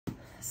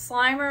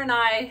Slimer and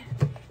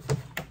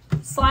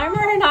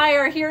I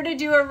are here to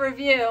do a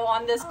review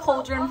on this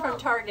cauldron from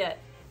Target.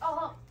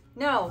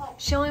 No,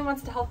 she only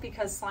wants to help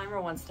because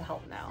Slimer wants to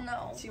help now.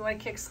 No. So you want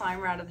to kick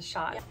Slimer out of the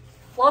shot. Yeah.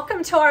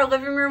 Welcome to our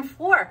living room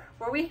floor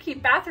where we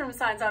keep bathroom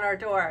signs on our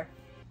door.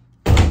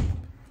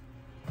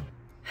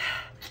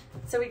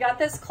 So we got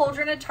this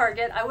cauldron at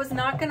Target. I was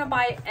not gonna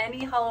buy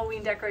any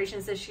Halloween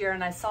decorations this year,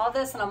 and I saw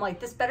this and I'm like,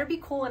 this better be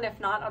cool, and if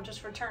not, I'll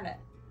just return it.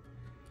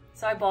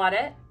 So I bought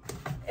it.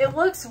 It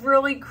looks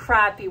really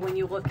crappy when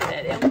you look at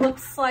it. It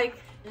looks like...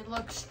 It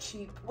looks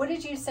cheap. What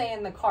did you say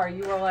in the car?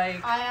 You were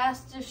like... I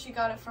asked if she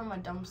got it from a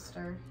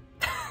dumpster.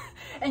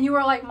 And you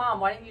were like,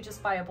 Mom, why didn't you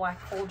just buy a black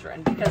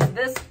cauldron? Because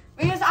this...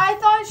 Because I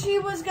thought she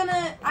was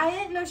gonna... I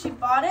didn't know she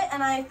bought it,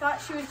 and I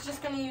thought she was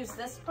just gonna use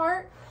this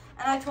part.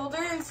 And I told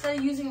her instead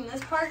of using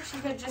this part, she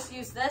could just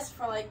use this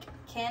for like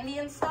candy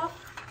and stuff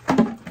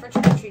for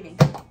trick-or-treating.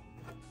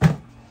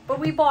 But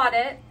we bought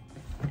it,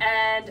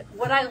 and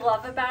what I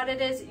love about it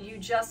is you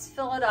just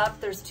fill it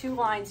up. There's 2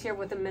 lines here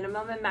with a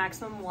minimum and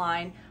maximum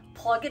line.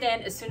 Plug it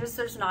in. As soon as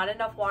there's not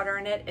enough water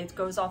in it, it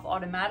goes off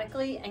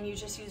automatically, and you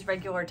just use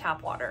regular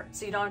tap water.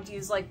 So you don't have to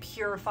use like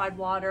purified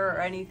water or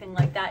anything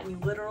like that, and you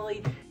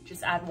literally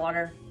just add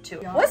water to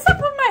it. What's up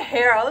with my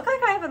hair? I look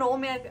like I have an old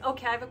man.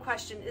 Okay, I have a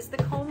question. Is the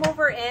comb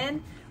over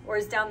in or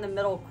is down the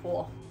middle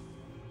cool?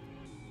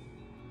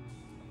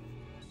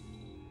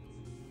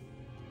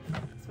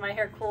 Is my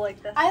hair cool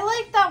like this? I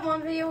like that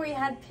one video where you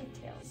had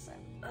pigtails.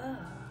 Ugh.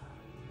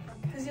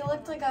 Because you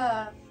looked like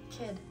a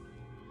kid.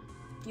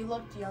 You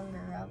looked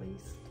younger, at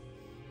least.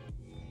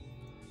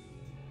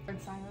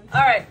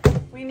 All right,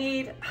 we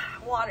need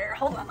water.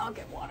 Hold on, I'll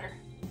get water.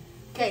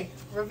 Okay,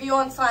 review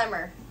on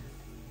Slimer.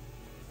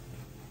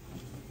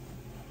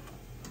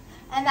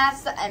 And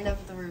that's the end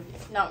of the review.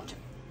 No, I'm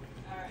joking.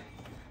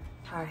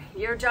 All right,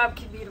 your job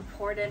can be to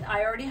pour it in.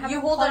 I already have You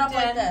it hold it up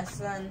plugged like in. this,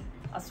 then.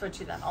 I'll switch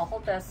you then. I'll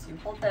hold this, you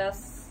hold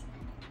this.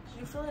 Did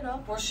you fill it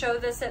up? We'll show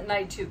this at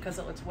night too because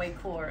it looks way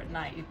cooler at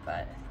night,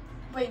 but.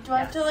 Wait, do I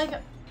have to like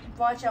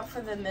watch out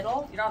for the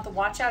middle? You don't have to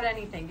watch out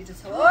anything. You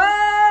just, whoa!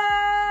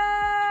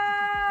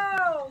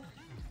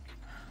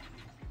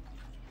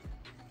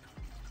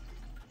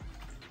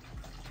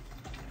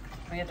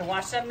 We have to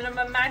watch that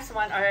minimum max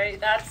one. All right,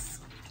 that's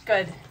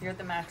good. You're at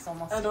the max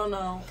almost. I don't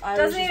know.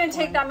 Doesn't even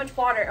take that much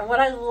water. And what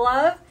I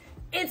love,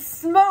 it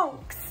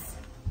smokes.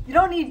 You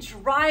don't need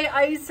dry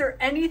ice or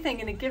anything,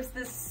 and it gives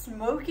this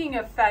smoking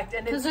effect.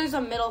 And because there's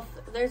a middle,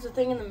 there's a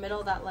thing in the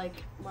middle that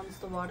like once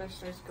the water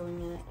starts going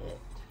in it.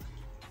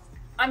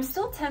 I'm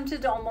still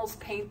tempted to almost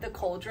paint the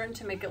cauldron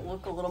to make it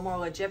look a little more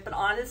legit, but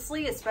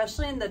honestly,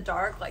 especially in the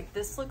dark, like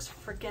this looks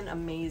freaking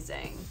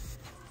amazing.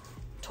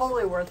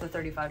 Totally worth the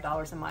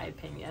 $35 in my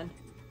opinion.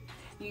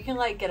 You can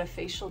like get a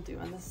facial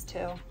doing this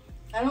too.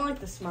 I don't like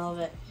the smell of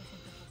it.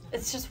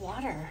 It's just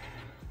water.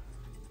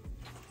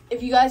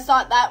 If you guys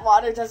thought that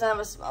water doesn't have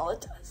a smell,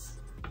 it does.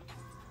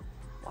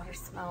 Water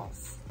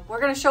smells. We're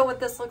gonna show what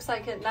this looks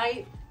like at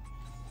night.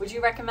 Would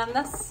you recommend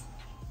this?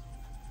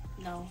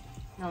 No.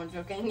 No, I'm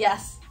joking.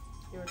 Yes.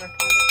 You would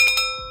recommend it?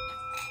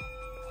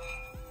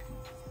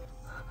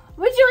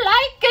 Would you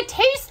like a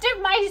taste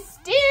of my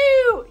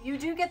stew? You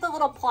do get the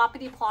little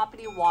ploppity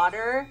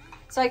water.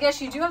 So I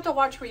guess you do have to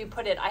watch where you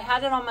put it. I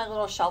had it on my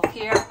little shelf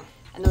here,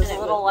 and there's a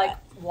little like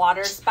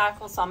water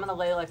spackle, so I'm gonna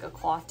lay like a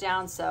cloth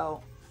down,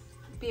 so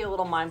be a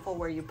little mindful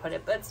where you put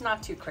it, but it's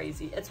not too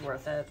crazy. It's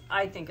worth it.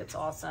 I think it's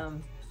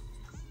awesome.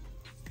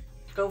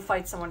 Go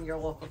fight someone at your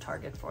local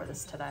Target for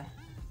this today.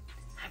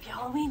 Happy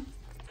Halloween.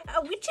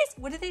 Witches,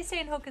 what do they say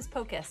in Hocus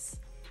Pocus?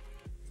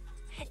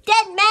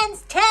 Dead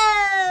man's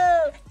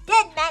toe!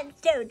 Dead man's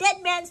toe!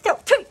 Dead man's toe!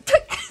 Tweet,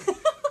 tweet!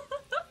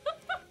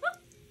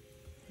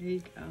 There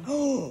you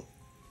go.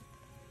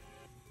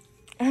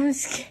 I'm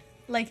scared.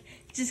 Like,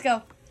 just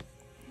go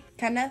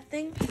kind of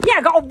thing?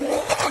 Yeah, go!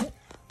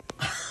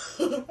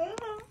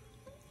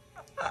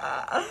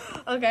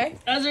 Okay.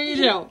 That's what you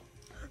do.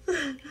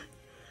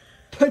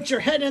 Put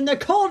your head in the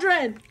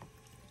cauldron!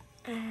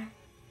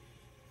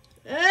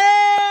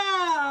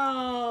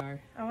 Oh!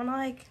 I want to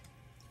like...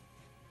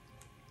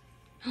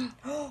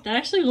 That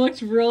actually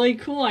looks really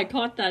cool. I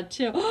caught that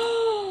too.